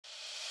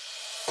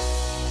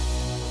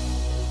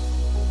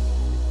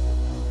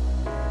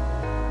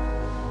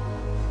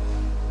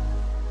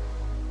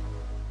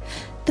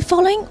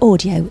following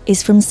audio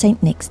is from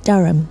St Nick's,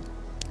 Durham.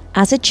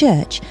 As a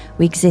church,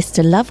 we exist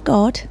to love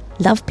God,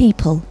 love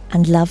people,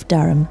 and love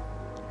Durham.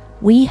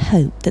 We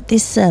hope that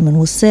this sermon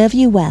will serve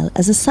you well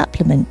as a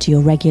supplement to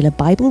your regular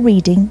Bible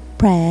reading,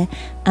 prayer,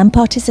 and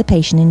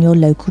participation in your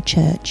local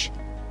church.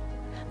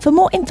 For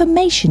more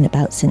information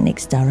about St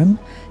Nick's, Durham,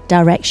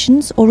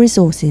 directions or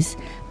resources,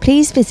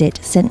 please visit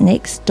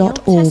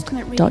stnicks.org.uk. The Old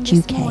Testament reading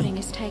this morning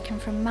is taken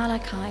from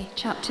Malachi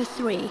chapter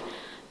 3,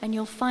 and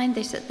you'll find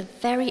this at the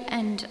very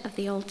end of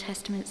the Old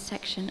Testament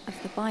section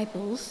of the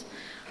Bibles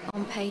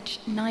on page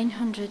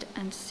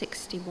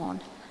 961.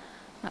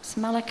 That's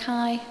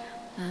Malachi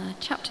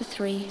chapter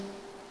 3,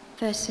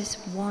 verses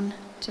 1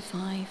 to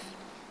 5.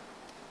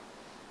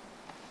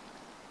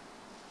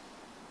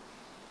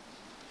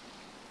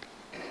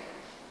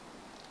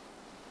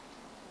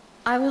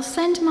 I will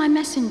send my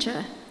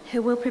messenger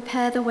who will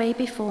prepare the way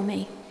before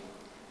me.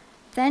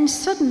 Then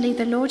suddenly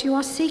the Lord you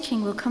are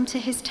seeking will come to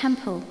his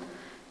temple.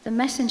 The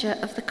messenger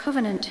of the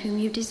covenant whom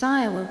you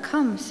desire will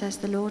come, says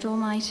the Lord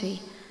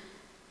Almighty.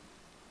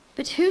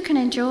 But who can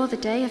endure the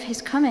day of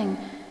his coming?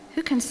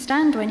 Who can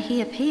stand when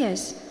he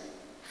appears?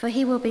 For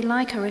he will be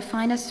like a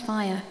refiner's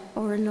fire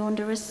or a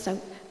launderer's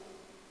soap.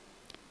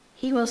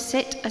 He will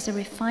sit as a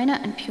refiner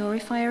and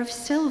purifier of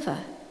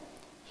silver.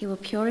 He will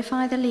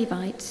purify the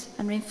Levites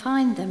and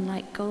refine them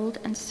like gold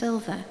and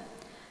silver.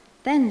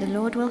 Then the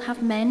Lord will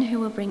have men who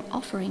will bring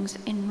offerings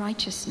in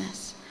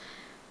righteousness.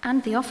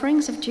 And the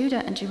offerings of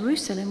Judah and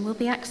Jerusalem will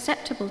be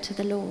acceptable to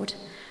the Lord,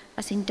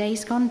 as in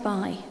days gone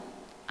by,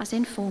 as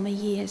in former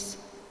years.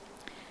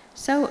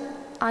 So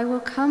I will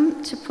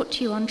come to put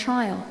you on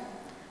trial.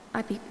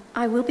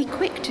 I will be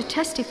quick to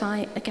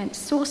testify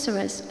against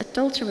sorcerers,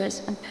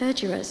 adulterers, and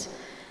perjurers,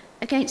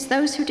 against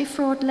those who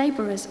defraud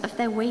laborers of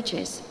their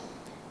wages,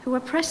 who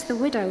oppress the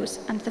widows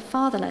and the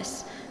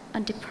fatherless,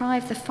 and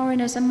deprive the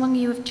foreigners among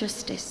you of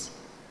justice.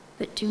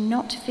 But do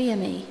not fear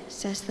me,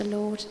 says the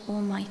Lord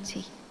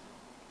Almighty.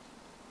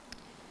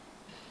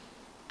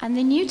 And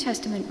the New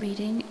Testament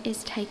reading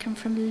is taken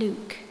from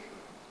Luke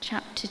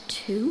chapter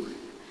 2,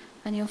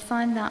 and you'll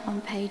find that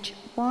on page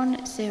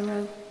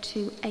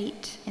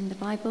 1028 in the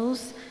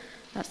Bibles.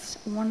 That's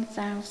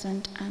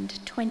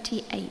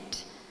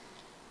 1028.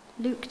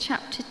 Luke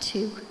chapter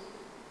 2,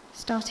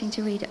 starting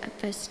to read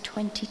at verse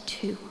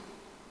 22.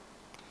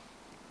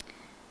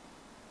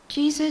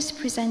 Jesus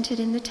presented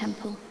in the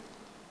temple.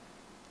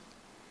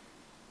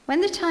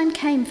 When the time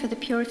came for the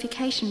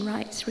purification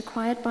rites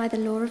required by the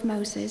law of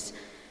Moses,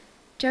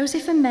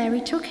 Joseph and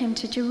Mary took him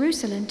to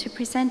Jerusalem to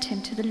present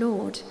him to the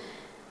Lord.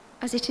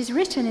 As it is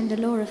written in the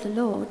law of the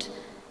Lord,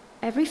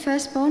 every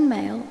firstborn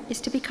male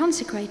is to be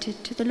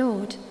consecrated to the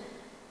Lord,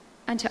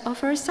 and to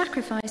offer a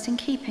sacrifice in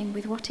keeping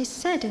with what is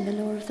said in the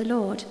law of the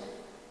Lord,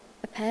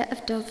 a pair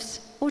of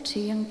doves or 2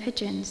 young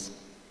pigeons.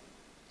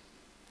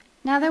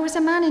 Now there was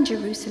a man in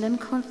Jerusalem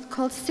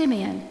called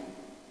Simeon,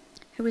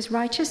 who was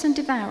righteous and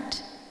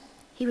devout.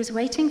 He was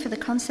waiting for the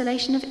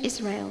consolation of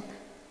Israel,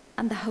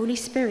 and the Holy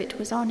Spirit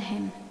was on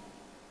him.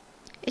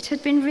 It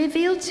had been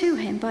revealed to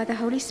him by the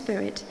Holy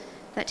Spirit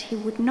that he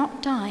would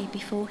not die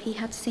before he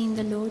had seen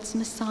the Lord's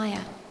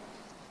Messiah.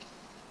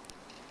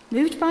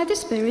 Moved by the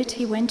Spirit,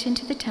 he went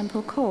into the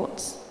temple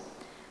courts.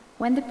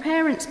 When the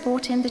parents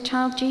brought in the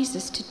child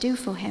Jesus to do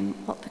for him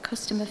what the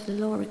custom of the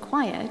law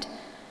required,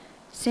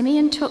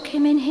 Simeon took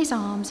him in his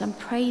arms and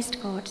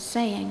praised God,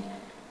 saying,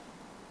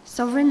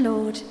 "Sovereign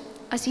Lord,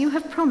 as you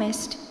have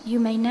promised,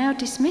 you may now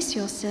dismiss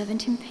your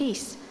servant in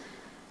peace.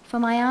 For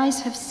my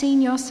eyes have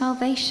seen your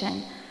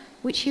salvation,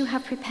 which you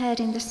have prepared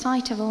in the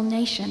sight of all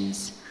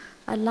nations,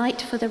 a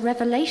light for the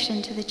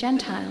revelation to the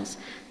Gentiles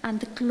and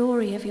the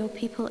glory of your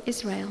people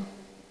Israel."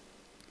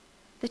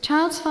 The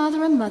child's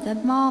father and mother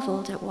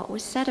marveled at what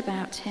was said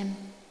about him.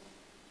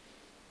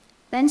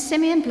 Then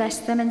Simeon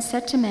blessed them and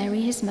said to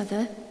Mary, his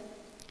mother,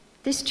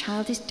 "This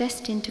child is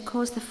destined to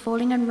cause the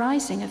falling and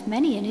rising of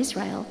many in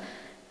Israel,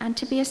 and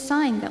to be a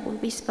sign that will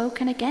be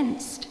spoken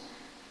against,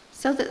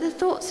 so that the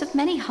thoughts of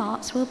many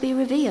hearts will be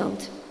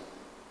revealed.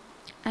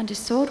 And a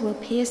sword will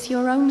pierce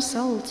your own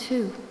soul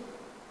too."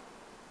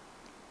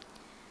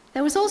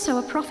 There was also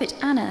a prophet,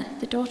 Anna,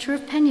 the daughter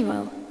of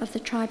Penuel of the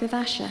tribe of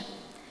Asher.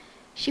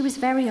 She was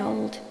very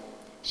old.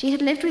 She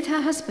had lived with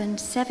her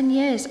husband 7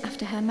 years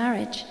after her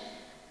marriage,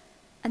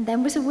 and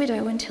then was a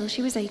widow until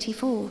she was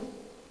 84.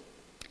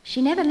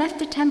 She never left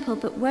the temple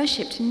but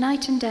worshipped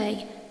night and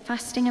day,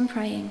 fasting and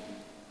praying.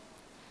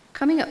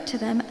 Coming up to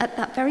them at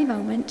that very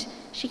moment,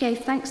 she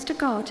gave thanks to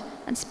God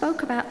and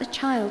spoke about the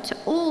child to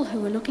all who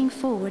were looking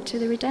forward to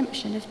the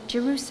redemption of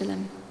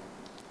Jerusalem.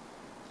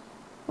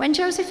 When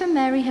Joseph and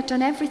Mary had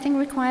done everything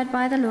required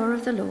by the law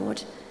of the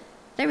Lord,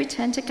 they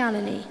returned to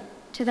Galilee,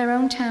 to their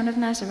own town of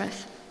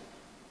Nazareth.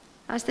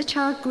 As the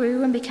child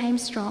grew and became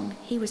strong,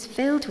 he was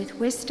filled with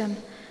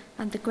wisdom,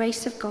 and the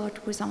grace of God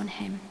was on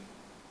him.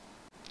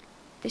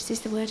 This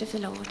is the word of the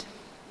Lord.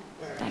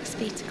 Thanks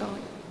be to God.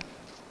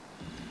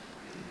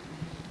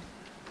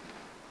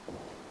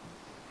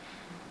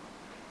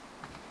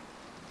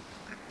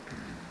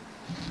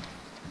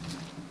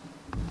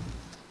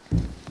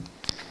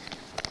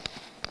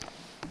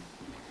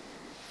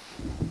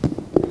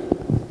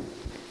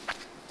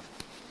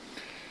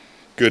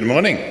 Good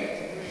morning.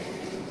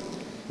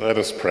 Let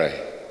us pray.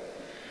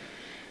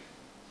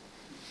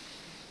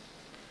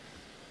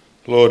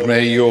 Lord,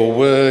 may your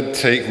word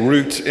take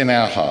root in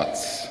our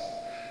hearts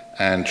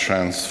and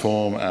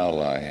transform our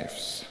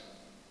lives.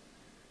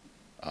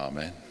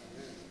 Amen.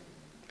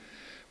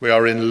 We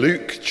are in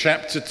Luke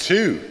chapter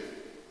 2,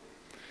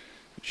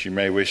 which you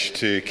may wish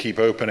to keep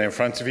open in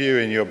front of you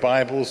in your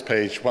Bibles,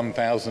 page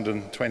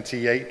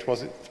 1028,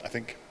 was it, I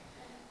think?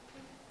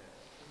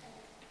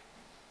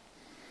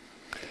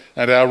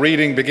 And our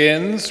reading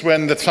begins,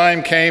 when the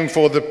time came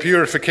for the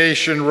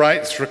purification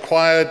rites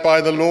required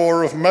by the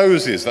law of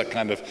Moses. That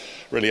kind of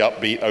really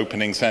upbeat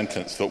opening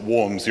sentence that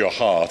warms your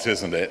heart,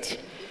 isn't it?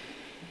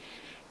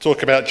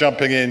 Talk about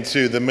jumping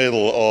into the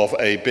middle of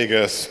a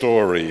bigger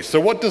story. So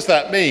what does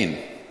that mean?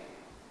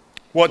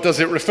 What does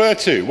it refer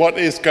to? What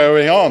is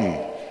going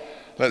on?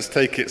 Let's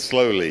take it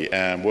slowly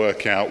and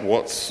work out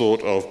what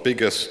sort of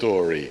bigger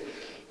story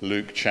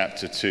Luke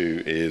chapter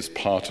 2 is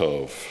part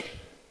of.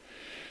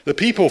 The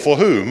people for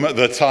whom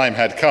the time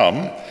had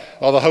come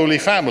are the Holy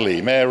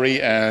Family, Mary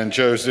and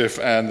Joseph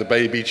and the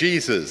baby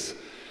Jesus.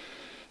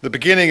 The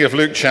beginning of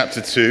Luke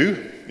chapter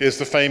 2 is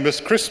the famous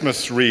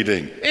Christmas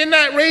reading. In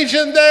that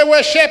region there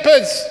were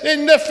shepherds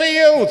in the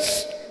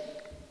fields.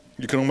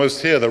 You can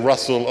almost hear the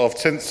rustle of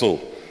tinsel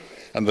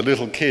and the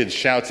little kids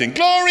shouting,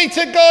 "Glory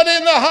to God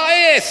in the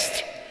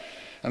highest!"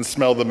 and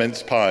smell the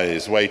mince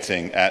pies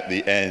waiting at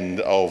the end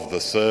of the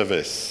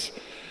service.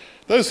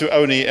 Those who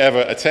only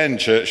ever attend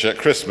church at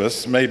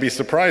Christmas may be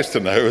surprised to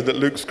know that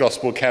Luke's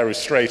gospel carries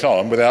straight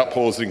on without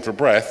pausing for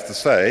breath to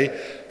say,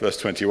 verse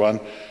 21,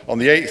 on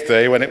the 8th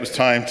day when it was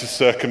time to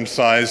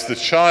circumcise the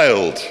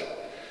child,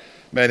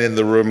 men in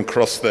the room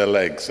cross their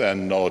legs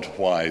and nod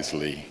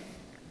wisely.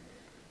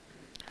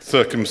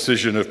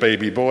 Circumcision of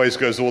baby boys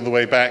goes all the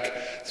way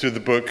back to the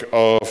book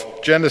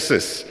of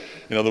Genesis.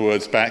 In other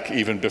words, back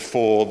even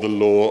before the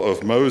law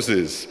of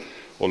Moses.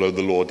 Although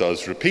the law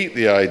does repeat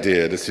the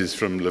idea. This is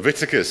from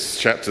Leviticus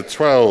chapter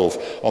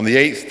 12. On the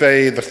 8th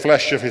day, the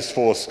flesh of his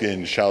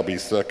foreskin shall be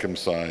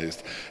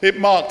circumcised. It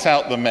marked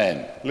out the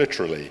men,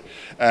 literally,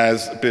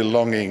 as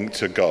belonging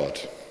to God.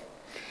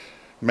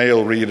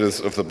 Male readers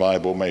of the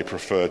Bible may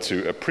prefer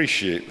to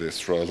appreciate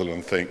this rather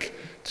than think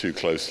too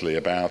closely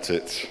about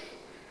it.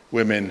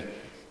 Women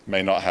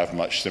may not have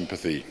much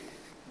sympathy.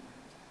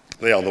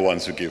 They are the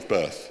ones who give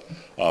birth,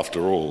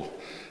 after all.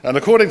 And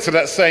according to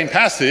that same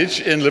passage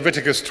in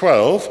Leviticus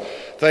 12,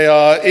 they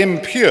are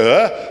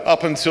impure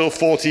up until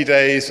 40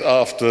 days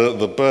after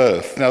the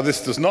birth. Now,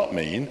 this does not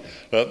mean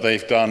that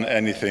they've done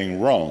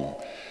anything wrong.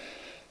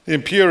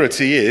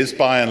 Impurity is,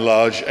 by and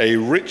large, a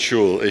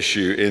ritual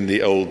issue in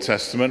the Old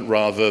Testament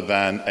rather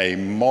than a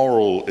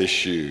moral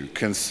issue.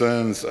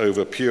 Concerns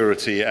over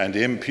purity and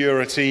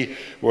impurity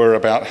were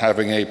about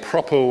having a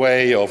proper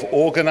way of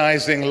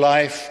organizing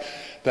life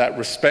that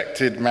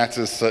respected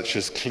matters such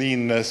as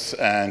cleanness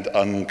and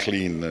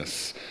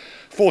uncleanness.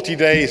 40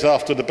 days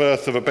after the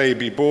birth of a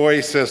baby boy,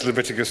 says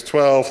Leviticus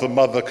 12, the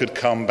mother could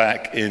come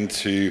back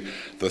into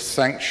the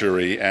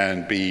sanctuary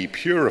and be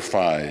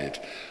purified.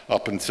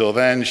 Up until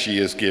then, she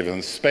is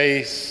given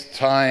space,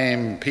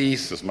 time,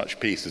 peace, as much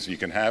peace as you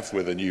can have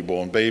with a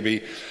newborn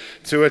baby,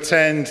 to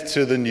attend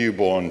to the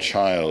newborn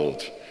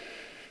child.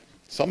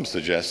 Some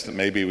suggest that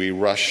maybe we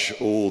rush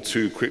all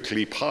too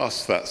quickly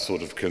past that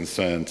sort of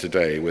concern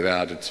today with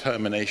our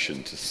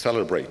determination to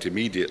celebrate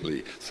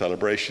immediately.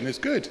 Celebration is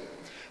good,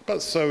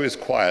 but so is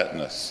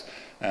quietness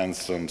and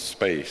some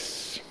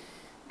space.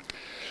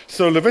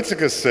 So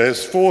Leviticus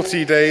says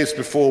 40 days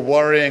before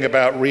worrying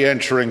about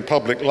re-entering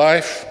public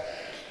life,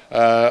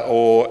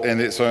 or in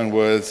its own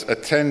words,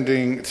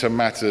 attending to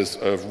matters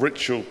of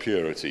ritual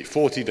purity.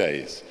 40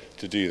 days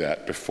to do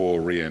that before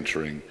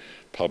re-entering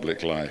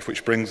public life,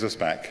 which brings us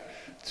back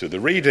to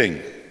the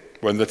reading,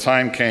 when the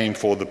time came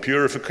for the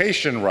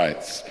purification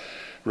rites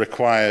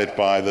required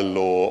by the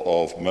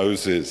law of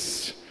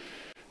Moses.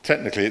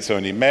 Technically, it's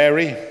only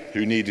Mary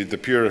who needed the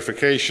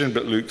purification,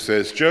 but Luke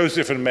says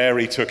Joseph and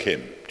Mary took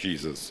him,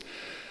 Jesus.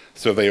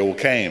 So they all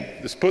came.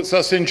 This puts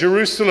us in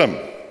Jerusalem,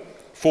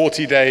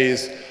 40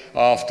 days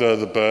after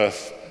the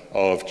birth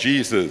of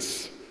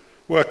Jesus.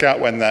 Work out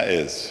when that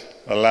is,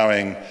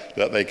 allowing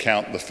that they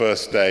count the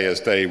first day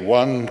as day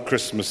 1,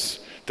 Christmas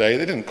Day.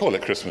 They didn't call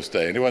it Christmas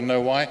Day. Anyone know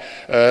why?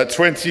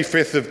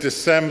 25th of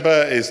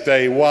December is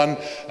day 1,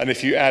 and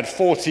if you add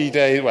 40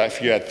 days, well,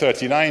 if you add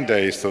 39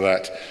 days to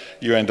that,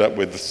 you end up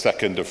with the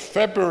 2nd of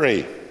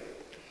February.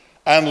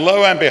 And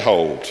lo and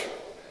behold,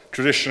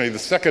 traditionally the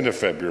 2nd of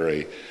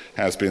February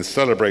has been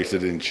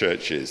celebrated in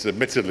churches,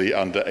 admittedly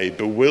under a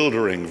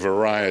bewildering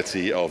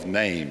variety of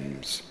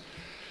names.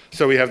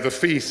 So we have the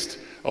feast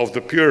of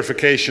the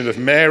purification of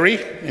Mary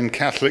in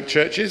Catholic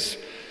churches.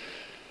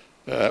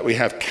 We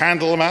have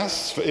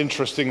Candlemas for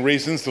interesting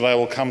reasons that I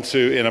will come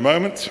to in a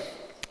moment,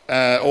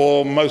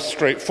 or most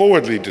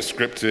straightforwardly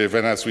descriptive,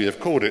 and as we have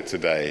called it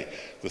today,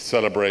 the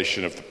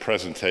celebration of the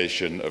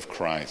presentation of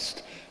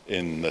Christ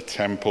in the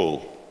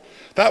temple.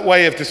 That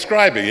way of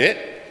describing it,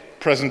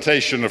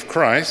 presentation of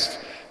Christ,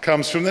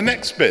 comes from the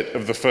next bit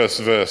of the first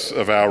verse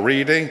of our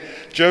reading.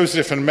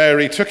 Joseph and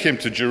Mary took him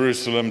to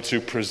Jerusalem to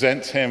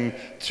present him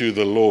to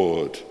the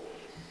Lord.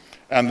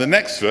 And the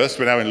next verse,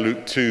 we're now in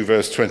Luke 2,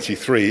 verse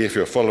 23, if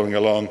you're following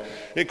along,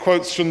 it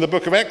quotes from the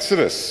book of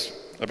Exodus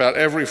about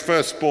every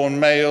firstborn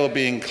male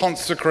being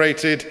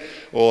consecrated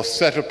or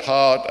set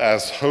apart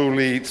as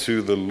holy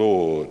to the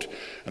Lord.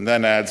 And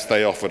then adds,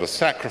 they offered a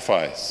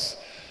sacrifice,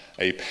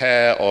 a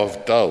pair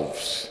of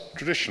doves,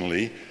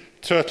 traditionally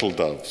turtle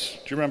doves.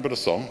 Do you remember the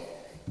song?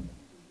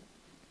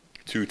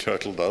 2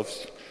 turtle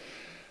doves.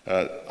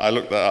 I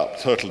looked that up.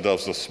 Turtle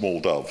doves are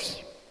small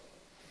doves.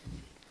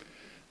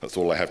 That's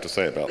all I have to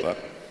say about that.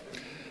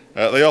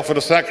 They offered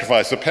a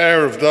sacrifice, a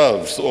pair of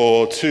doves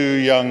or 2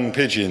 young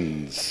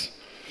pigeons,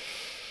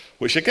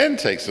 which again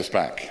takes us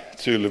back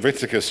to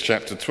Leviticus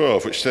chapter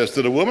 12, which says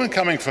that a woman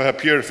coming for her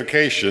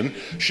purification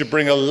should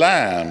bring a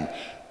lamb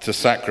to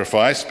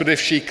sacrifice, but if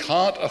she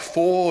can't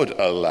afford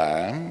a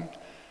lamb,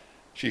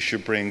 she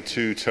should bring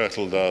 2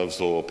 turtle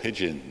doves or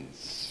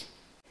pigeons.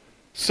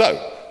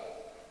 So,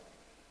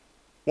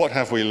 what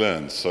have we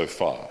learned so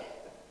far?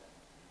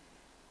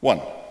 1,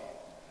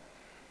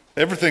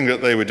 everything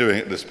that they were doing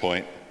at this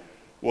point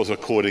was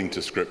according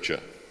to Scripture.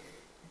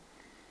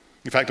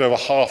 In fact, over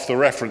half the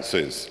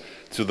references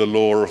to the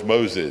law of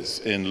Moses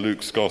in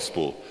Luke's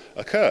Gospel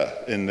occur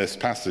in this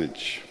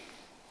passage.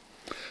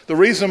 The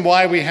reason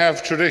why we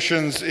have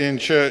traditions in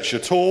church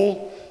at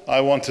all,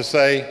 I want to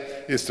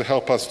say, is to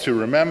help us to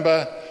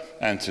remember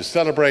and to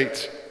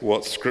celebrate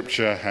what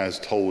Scripture has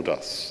told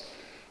us,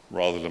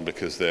 rather than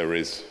because there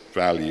is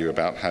value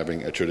about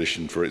having a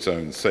tradition for its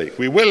own sake.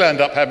 We will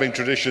end up having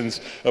traditions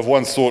of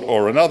one sort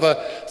or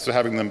another, so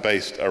having them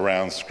based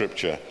around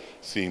Scripture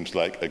seems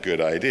like a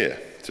good idea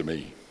to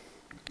me.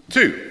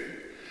 2,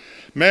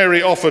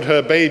 Mary offered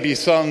her baby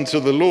son to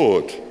the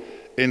Lord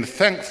in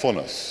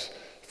thankfulness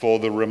for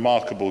the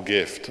remarkable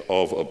gift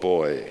of a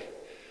boy.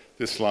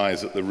 This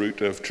lies at the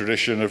root of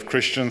tradition of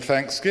Christian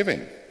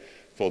thanksgiving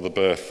for the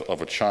birth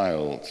of a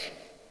child.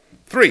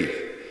 3,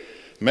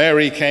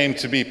 Mary came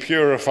to be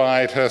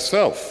purified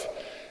herself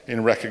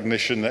in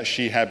recognition that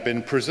she had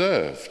been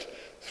preserved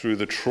through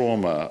the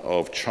trauma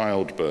of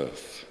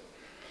childbirth.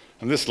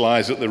 And this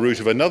lies at the root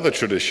of another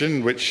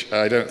tradition, which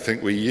I don't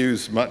think we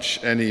use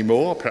much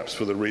anymore, perhaps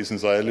for the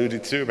reasons I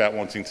alluded to about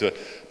wanting to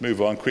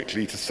move on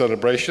quickly to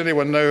celebration.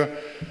 Anyone know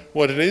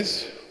what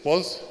it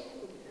was?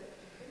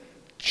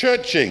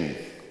 Churching,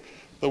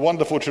 the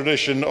wonderful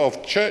tradition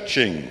of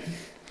churching.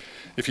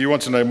 If you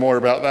want to know more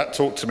about that,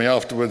 talk to me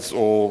afterwards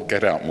or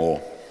get out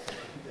more.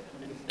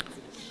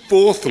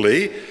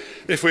 4thly,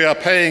 if we are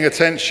paying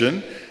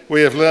attention,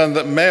 we have learned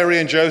that Mary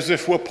and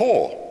Joseph were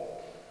poor.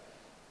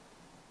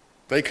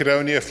 They could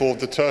only afford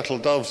the turtle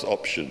doves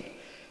option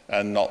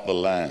and not the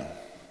lamb.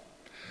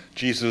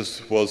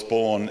 Jesus was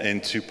born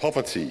into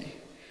poverty,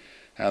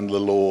 and the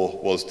law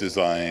was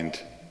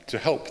designed to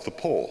help the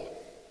poor.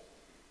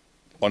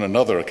 On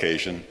another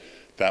occasion,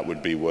 that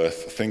would be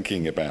worth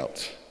thinking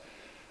about.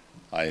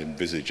 I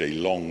envisage a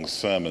long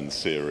sermon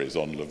series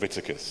on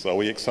Leviticus. Are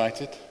we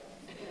excited?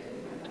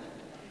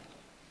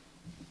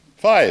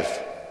 5,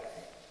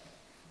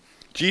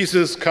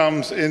 Jesus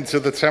comes into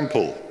the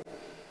temple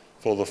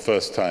for the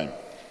first time.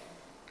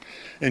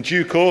 In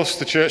due course,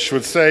 the church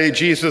would say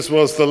Jesus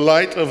was the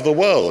light of the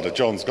world.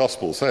 John's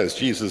Gospel says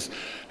Jesus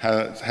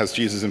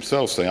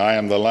himself saying, I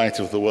am the light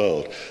of the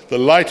world. The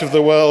light of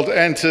the world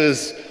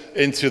enters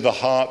into the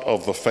heart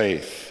of the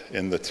faith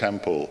in the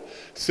temple.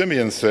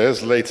 Simeon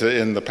says later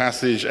in the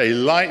passage, a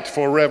light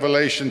for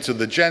revelation to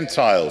the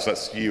Gentiles.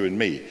 That's you and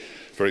me,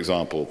 for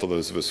example, for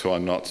those of us who are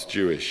not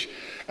Jewish.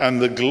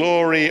 And the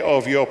glory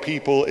of your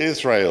people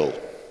Israel.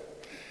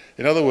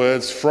 In other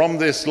words, from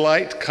this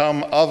light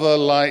come other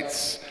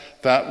lights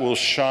that will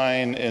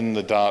shine in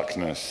the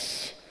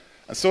darkness.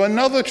 And so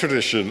another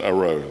tradition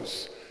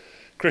arose.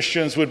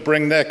 Christians would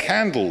bring their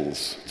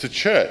candles to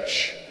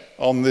church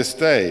on this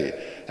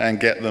day and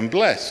get them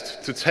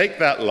blessed to take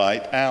that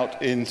light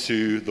out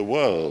into the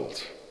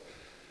world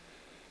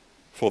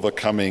for the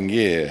coming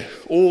year.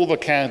 All the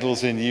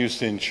candles in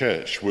use in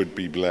church would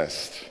be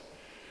blessed.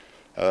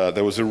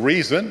 There was a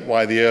reason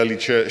why the early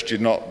church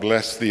did not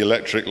bless the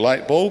electric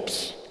light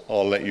bulbs.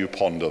 I'll let you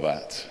ponder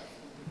that.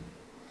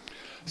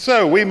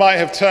 So we might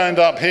have turned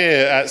up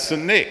here at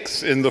St.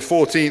 Nick's in the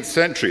 14th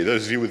century.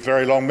 Those of you with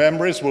very long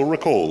memories will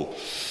recall.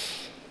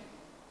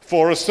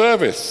 For a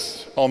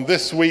service on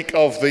this week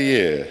of the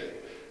year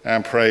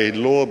and prayed,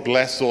 Lord,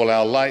 bless all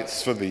our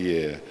lights for the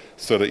year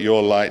so that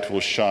your light will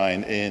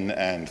shine in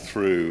and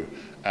through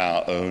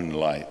our own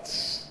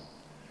lights.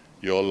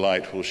 Your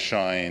light will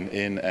shine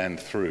in and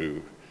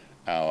through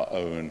our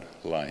own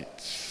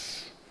lights.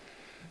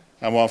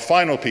 And one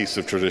final piece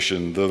of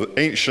tradition, the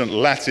ancient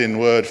Latin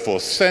word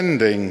for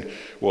sending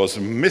was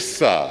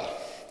missa,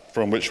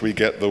 from which we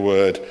get the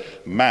word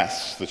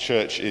mass. The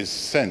church is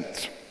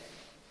sent.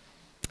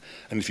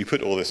 And if you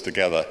put all this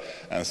together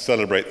and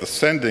celebrate the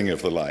sending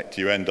of the light,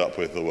 you end up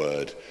with the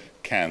word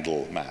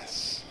candle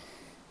mass.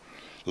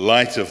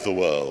 Light of the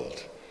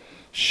world,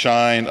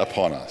 shine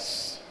upon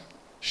us,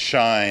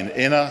 shine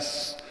in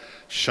us,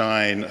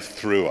 shine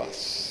through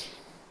us.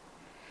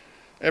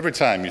 Every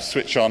time you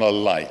switch on a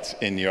light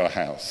in your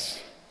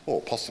house,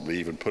 or possibly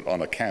even put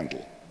on a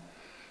candle,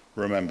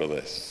 remember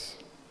this.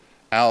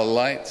 Our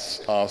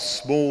lights are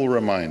small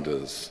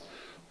reminders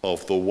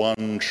of the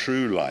one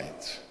true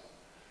light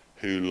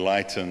who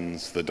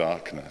lightens the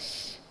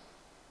darkness,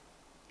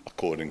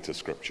 according to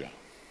Scripture.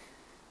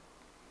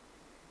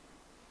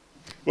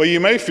 Well,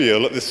 you may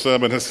feel that this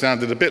sermon has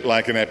sounded a bit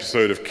like an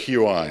episode of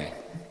QI.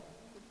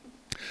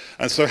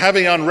 And so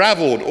having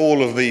unraveled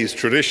all of these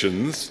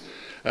traditions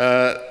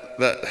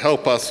that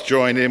help us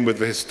join in with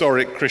the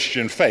historic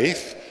Christian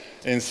faith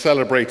in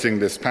celebrating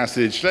this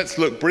passage, let's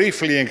look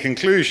briefly in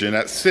conclusion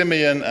at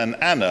Simeon and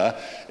Anna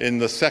in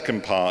the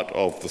second part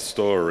of the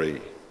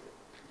story.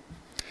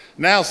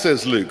 Now,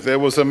 says Luke, there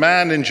was a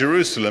man in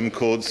Jerusalem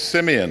called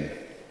Simeon.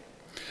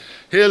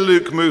 Here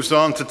Luke moves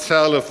on to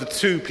tell of the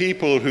two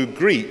people who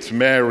greet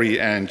Mary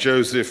and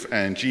Joseph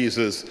and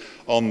Jesus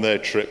on their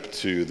trip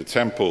to the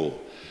temple.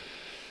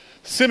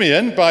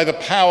 Simeon, by the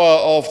power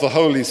of the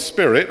Holy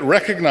Spirit,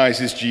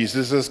 recognizes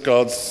Jesus as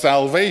God's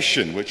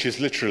salvation, which is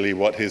literally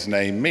what his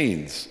name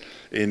means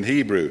in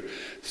Hebrew.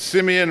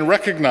 Simeon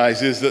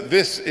recognizes that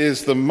this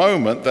is the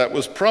moment that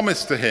was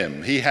promised to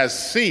him. He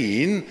has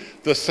seen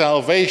the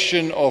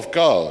salvation of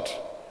God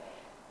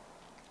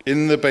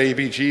in the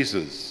baby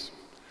Jesus.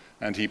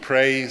 And he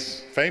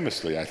prays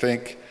famously, I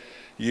think,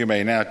 "You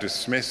may now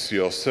dismiss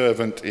your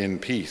servant in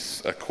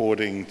peace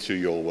according to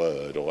your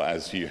word," or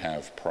as you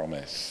have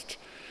promised.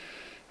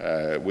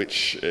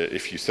 Which,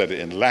 if you said it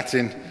in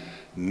Latin,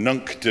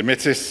 nunc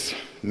dimittis,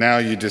 now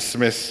you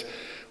dismiss,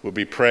 will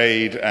be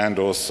prayed and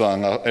or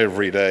sung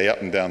every day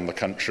up and down the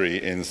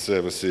country in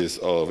services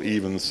of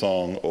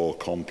evensong or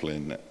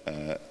complin,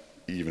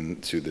 even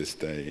to this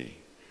day.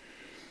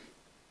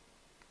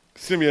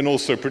 Simeon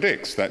also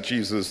predicts that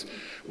Jesus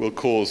will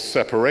cause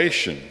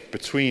separation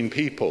between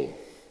people.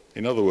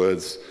 In other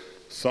words,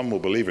 some will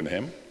believe in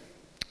him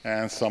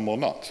and some will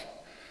not.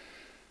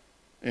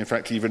 In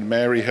fact, even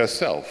Mary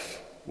herself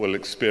will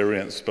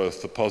experience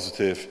both the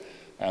positive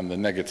and the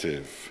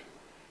negative.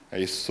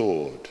 A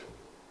sword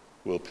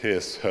will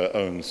pierce her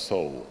own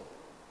soul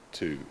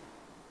too.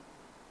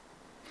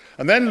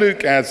 And then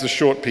Luke adds a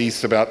short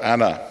piece about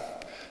Anna,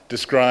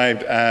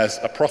 described as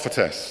a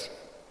prophetess.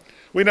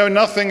 We know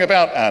nothing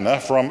about Anna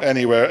from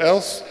anywhere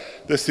else.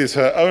 This is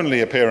her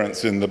only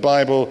appearance in the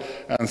Bible,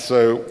 and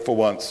so for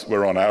once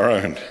we're on our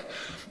own.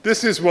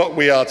 This is what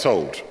we are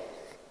told.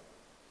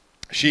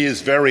 She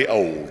is very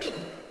old.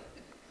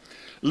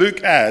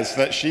 Luke adds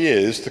that she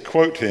is, to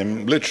quote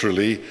him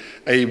literally,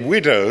 a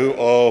widow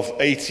of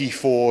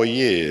 84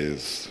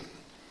 years,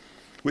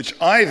 which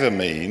either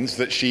means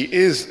that she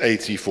is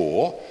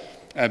 84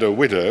 and a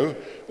widow,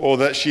 or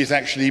that she's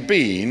actually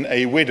been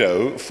a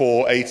widow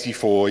for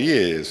 84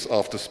 years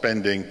after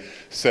spending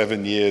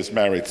 7 years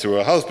married to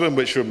her husband,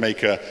 which would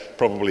make her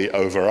probably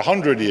over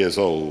 100 years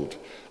old.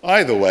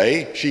 Either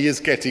way, she is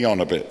getting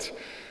on a bit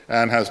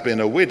and has been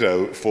a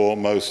widow for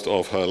most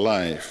of her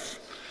life.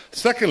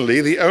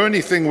 Secondly, the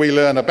only thing we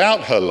learn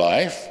about her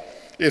life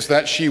is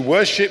that she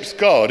worships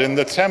God in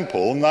the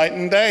temple night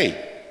and day.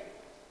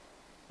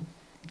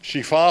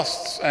 She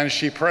fasts and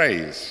she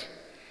prays.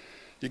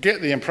 You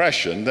get the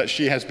impression that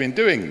she has been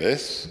doing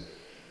this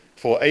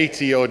for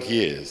 80-odd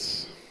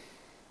years.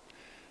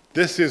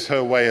 This is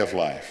her way of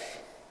life.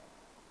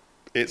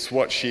 It's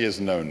what she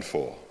is known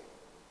for.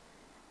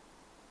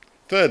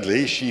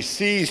 Thirdly, she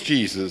sees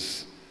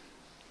Jesus,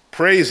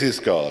 praises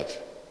God,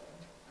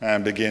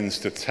 and begins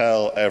to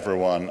tell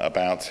everyone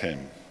about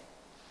him,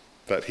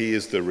 that he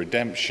is the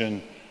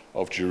redemption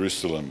of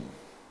Jerusalem.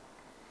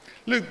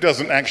 Luke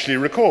doesn't actually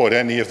record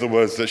any of the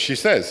words that she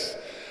says,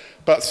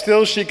 but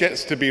still she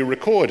gets to be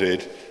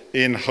recorded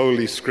in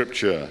Holy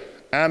Scripture.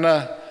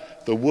 Anna,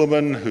 the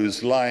woman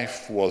whose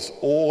life was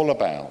all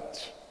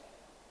about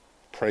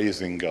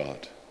praising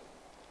God.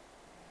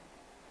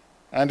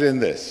 And in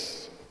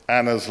this,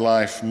 Anna's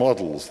life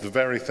models the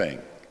very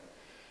thing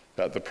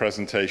that the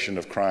presentation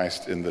of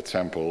Christ in the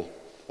temple,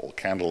 or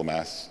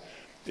Candlemas,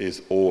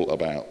 is all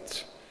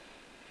about.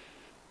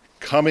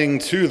 Coming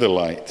to the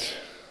light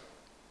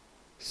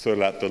so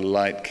that the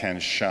light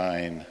can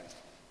shine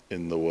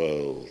in the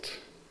world.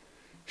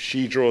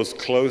 She draws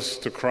close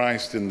to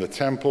Christ in the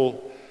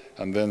temple,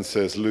 and then,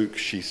 says Luke,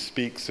 she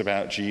speaks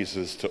about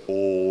Jesus to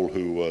all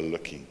who were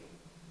looking.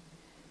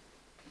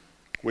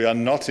 We are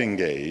not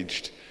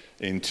engaged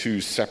in two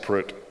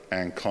separate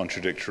and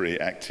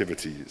contradictory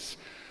activities.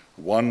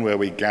 One where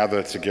we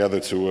gather together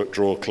to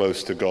draw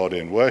close to God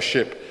in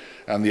worship,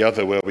 and the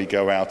other where we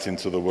go out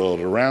into the world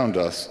around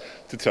us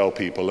to tell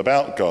people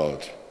about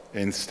God.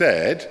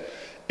 Instead,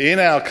 in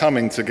our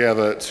coming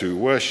together to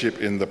worship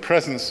in the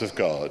presence of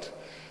God,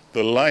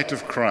 the light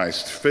of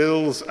Christ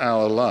fills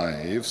our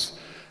lives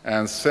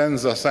and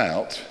sends us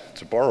out,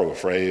 to borrow a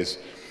phrase,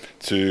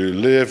 to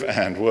live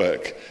and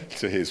work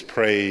to his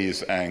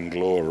praise and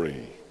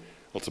glory.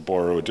 Or to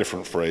borrow a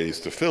different phrase,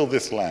 to fill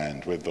this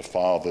land with the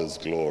Father's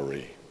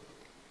glory.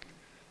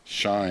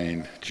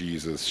 Shine,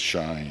 Jesus,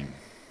 shine.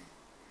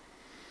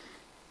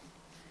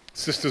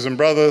 Sisters and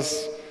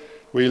brothers,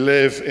 We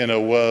live in a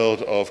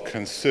world of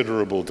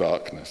considerable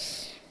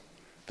darkness.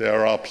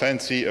 There are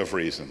plenty of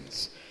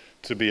reasons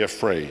to be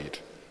afraid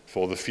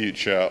for the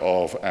future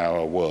of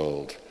our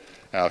world,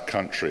 our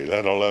country,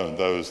 let alone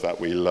those that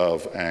we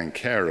love and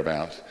care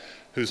about,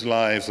 whose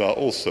lives are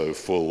also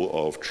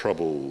full of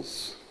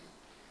troubles.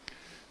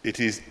 It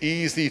is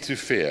easy to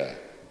fear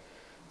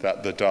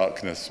that the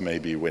darkness may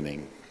be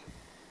winning.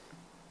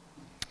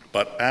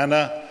 But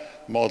Anna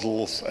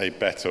models a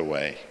better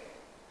way.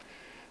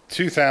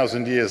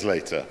 2,000 years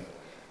later,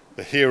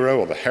 the hero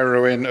or the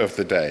heroine of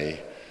the day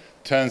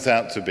turns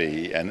out to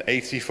be an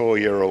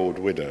 84-year-old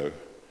widow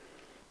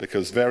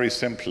because very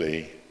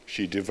simply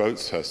she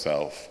devotes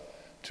herself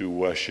to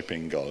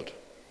worshipping God.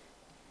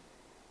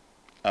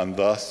 And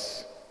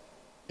thus,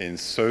 in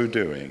so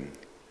doing,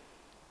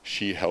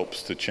 she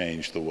helps to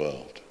change the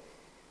world.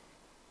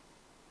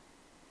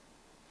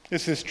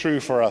 This is true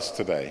for us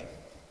today,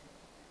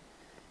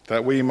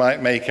 that we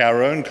might make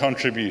our own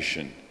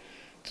contribution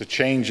to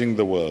changing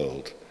the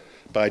world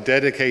by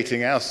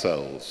dedicating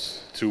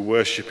ourselves to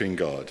worshipping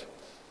God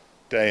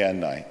day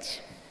and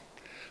night,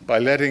 by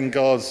letting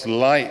God's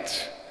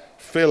light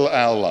fill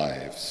our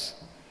lives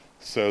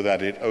so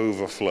that it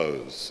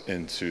overflows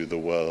into the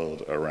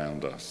world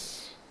around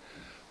us.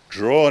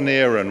 Draw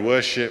near and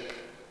worship,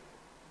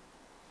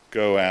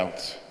 go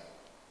out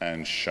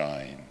and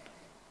shine.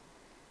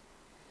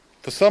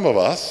 For some of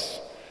us,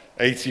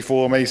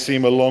 84 may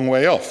seem a long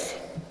way off.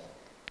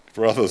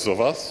 For others of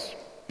us,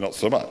 not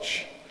so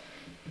much.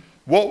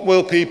 What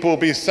will people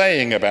be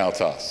saying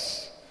about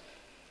us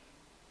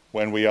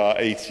when we are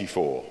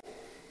 84?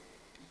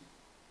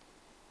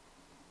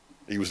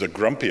 He was a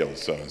grumpy old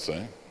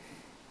so-and-so.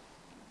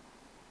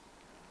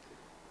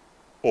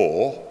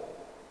 Or,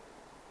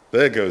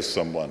 there goes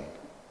someone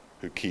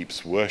who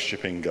keeps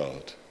worshipping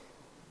God.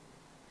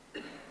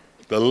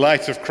 The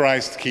light of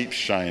Christ keeps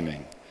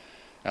shining,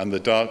 and the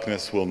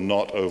darkness will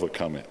not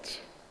overcome it.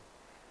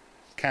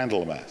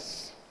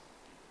 Candlemas,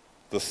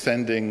 the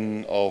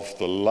sending of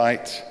the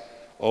light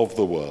of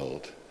the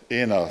world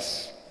in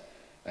us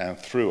and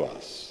through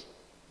us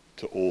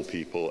to all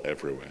people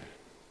everywhere.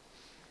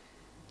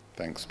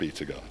 Thanks be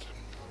to God.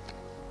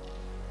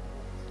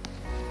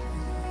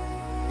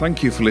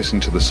 Thank you for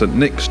listening to the St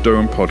Nick's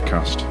Durham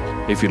podcast.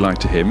 If you'd like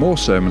to hear more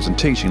sermons and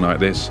teaching like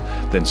this,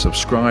 then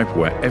subscribe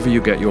wherever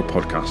you get your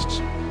podcasts.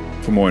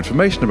 For more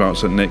information about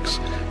St Nick's,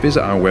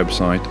 visit our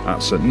website at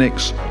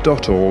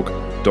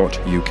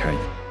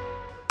stnicks.org.uk.